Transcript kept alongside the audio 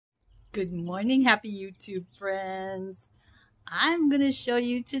Good morning, happy YouTube friends. I'm going to show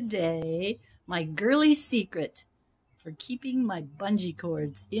you today my girly secret for keeping my bungee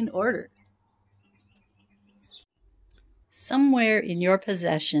cords in order. Somewhere in your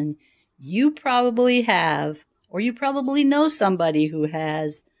possession, you probably have, or you probably know somebody who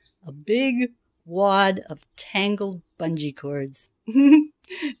has, a big wad of tangled bungee cords.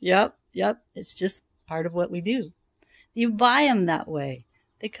 Yep, it's just part of what we do. You buy them that way.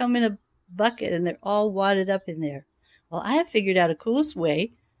 They come in a bucket and they're all wadded up in there. Well, I have figured out a coolest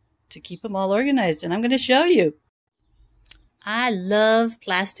way to keep them all organized, and I'm going to show you. I love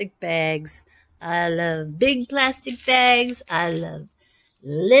plastic bags. I love big plastic bags. I love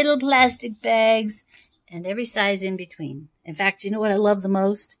little plastic bags and every size in between. In fact, you know what I love the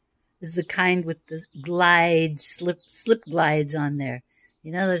most? Is the kind with the slip glides on there.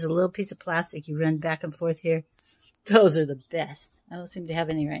 You know, there's a little piece of plastic you run back and forth here. Those are the best. I don't seem to have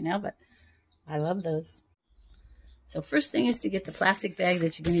any right now, but I love those. So first thing is to get the plastic bag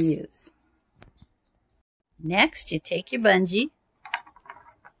that you're going to use. Next, you take your bungee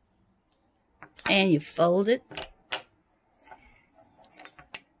and you fold it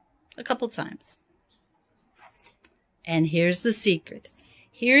a couple times. And here's the secret.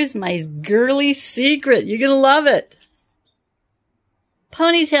 Here's my girly secret. You're going to love it.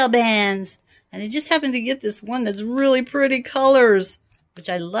 Ponytail bands. And I just happened to get this one that's really pretty colors, which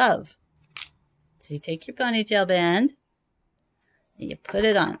I love. So you take your ponytail band and you put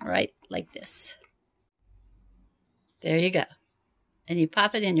it on right like this. There you go. And you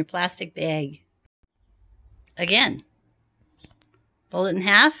pop it in your plastic bag. Again. Fold it in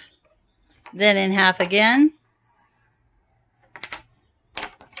half. Then in half again.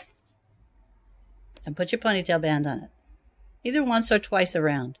 And put your ponytail band on it. Either once or twice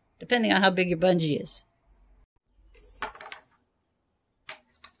around, depending on how big your bungee is.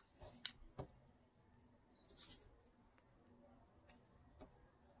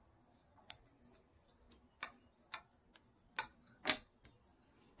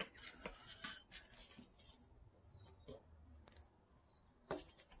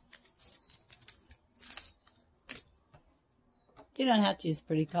 You don't have to use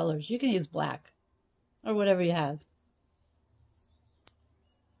pretty colors. You can use black or whatever you have.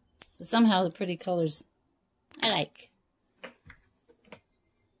 But somehow the pretty colors I like.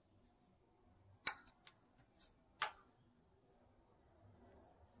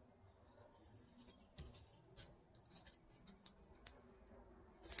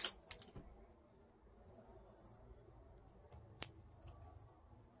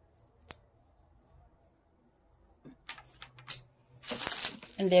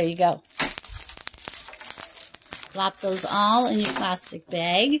 And there you go. Plop those all in your plastic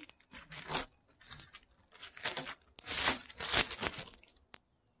bag.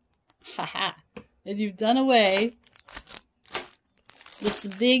 Haha. And you've done away with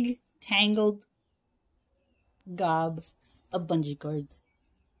the big tangled gob of bungee cords.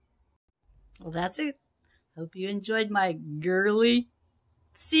 Well, that's it. Hope you enjoyed my girly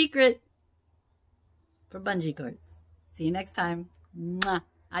secret for bungee cords. See you next time. Mwah.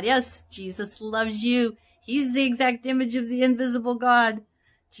 Adios. Jesus loves you. He's the exact image of the invisible God.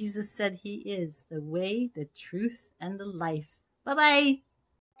 Jesus said he is the way, the truth, and the life. Bye-bye.